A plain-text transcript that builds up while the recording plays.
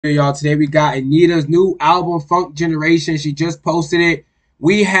Y'all, today we got Anitta's new album Funk Generation. She just posted it.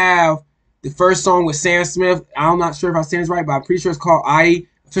 We have the first song with Sam Smith. I'm not sure if I say this right, but I'm pretty sure it's called I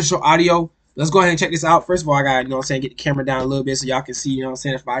Official Audio. Let's go ahead and check this out. First of all, I gotta, get the camera down a little bit so y'all can see,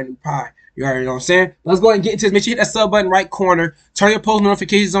 if I new pie. You already know what I'm saying? Let's go ahead and get into this. Make sure you hit that sub button right corner. Turn your post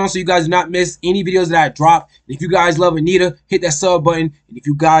notifications on so you guys do not miss any videos that I drop. And if you guys love Anitta, hit that sub button. And if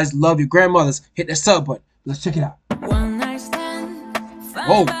you guys love your grandmothers, hit that sub button. Let's check it out. One night stand,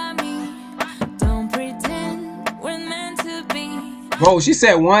 Whoa. by me. Don't pretend we're meant to be. Bro, she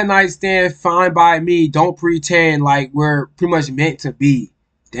said one night stand, fine by me. Don't pretend like we're pretty much meant to be.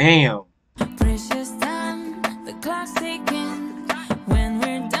 Damn. Precious time, the clock's ticking. When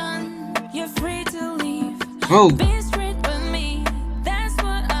we're done, you're free to leave. Oh. Be straight with me, that's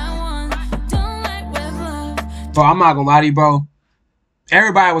what I want. Don't like with love. Bro, I'm not gonna lie to you, bro.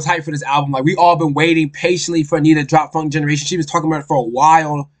 Everybody was hyped for this album. Like, we all been waiting patiently for Anitta to drop Funk Generation. She was talking about it for a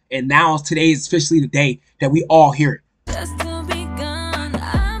while, and now today is officially the day that we all hear it. Just to be gone,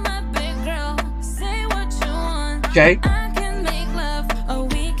 I'm a big girl. Say what you want. Okay. I can make love, or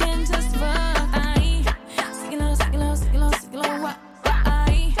we can just fuck.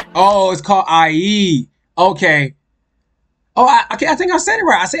 Oh, it's called IE. Okay. Oh, I think I said it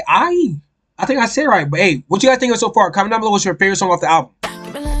right. I said IE. I think I said it right. But hey, what you guys think of so far? Comment down below what's your favorite song off the album.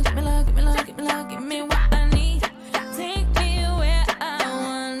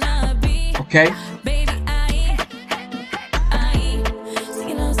 Okay.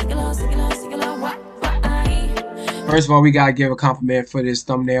 First of all, we gotta give a compliment for this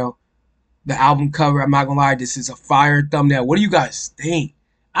thumbnail. The album cover, I'm not gonna lie, this is a fire thumbnail. What do you guys think?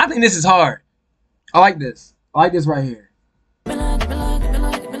 I think this is hard. I like this. I like this right here.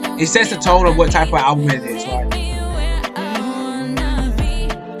 It sets the tone of what type of album it is, right?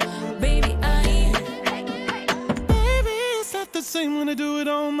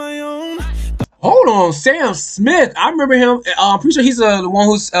 Hold on, Sam Smith. I remember him. I'm pretty sure he's the one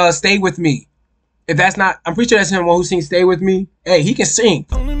who's Stayed With Me. If that's not, I'm pretty sure that's him, the one who sings Stay With Me. Hey, he can sing.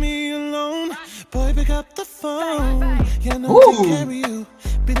 Only me alone. Boy, pick up the phone. Yeah, no, carry you.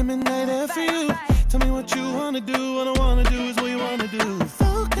 Be the midnight air for you. Tell me what you wanna do. What I wanna do is what you wanna do.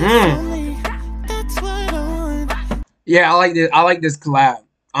 Focus on me. That's what I want. Yeah, I like this. I like this collab.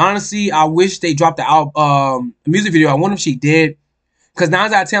 Honestly, I wish they dropped the album, music video. I wonder if she did. Because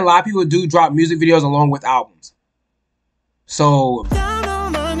 9 out of 10, a lot of people do drop music videos along with albums. So Down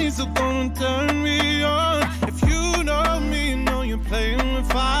on my knees, so don't turn me on. If you know me, you know you're playing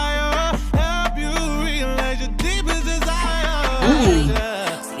with fire. Help you realize your deepest desire.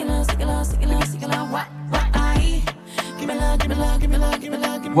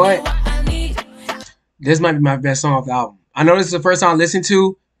 What? This might be my best song off the album. I know this is the first time I listened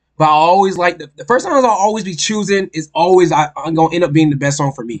to, but I always like the first songs I'll always be choosing is always I'm gonna end up being the best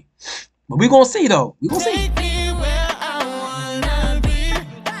song for me. But we gonna see though. We gonna see.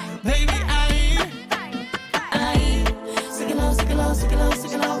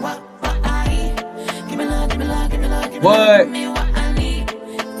 What?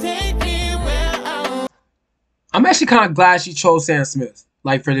 I'm actually kind of glad she chose Sam Smith,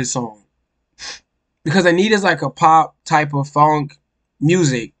 like, for this song. Because Anitta's like a pop type of funk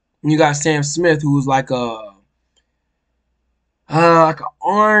music. And you got Sam Smith, who's like a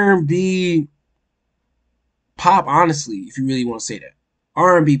R&B pop, honestly, if you really want to say that.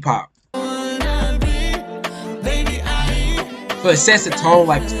 R&B pop. So it sets the tone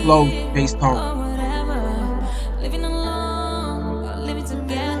like slow-based tone.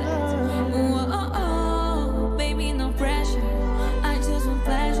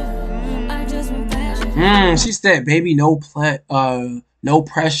 She said, "Baby, no pressure.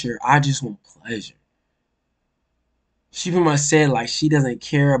 I just want pleasure." She pretty much said like she doesn't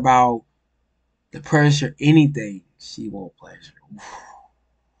care about the pressure, anything. She want pleasure.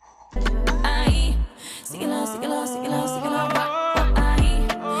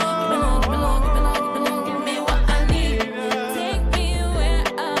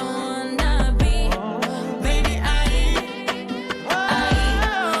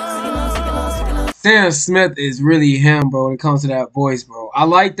 Sam Smith is really him, bro, when it comes to that voice, bro. I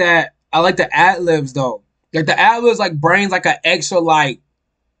like that. I like the ad-libs, though. Like, the ad-libs, like, brings, like, an extra, like,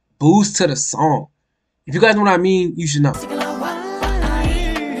 boost to the song. If you guys know what I mean, you should know.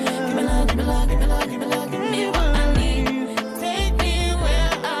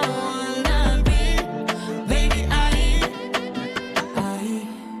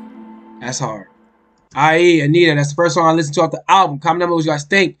 That's hard. IE, Anitta, that's the first song I listened to off the album. Comment down below what you guys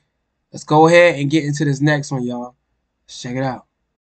think. Let's go ahead and get into this next one, y'all. Let's check it out.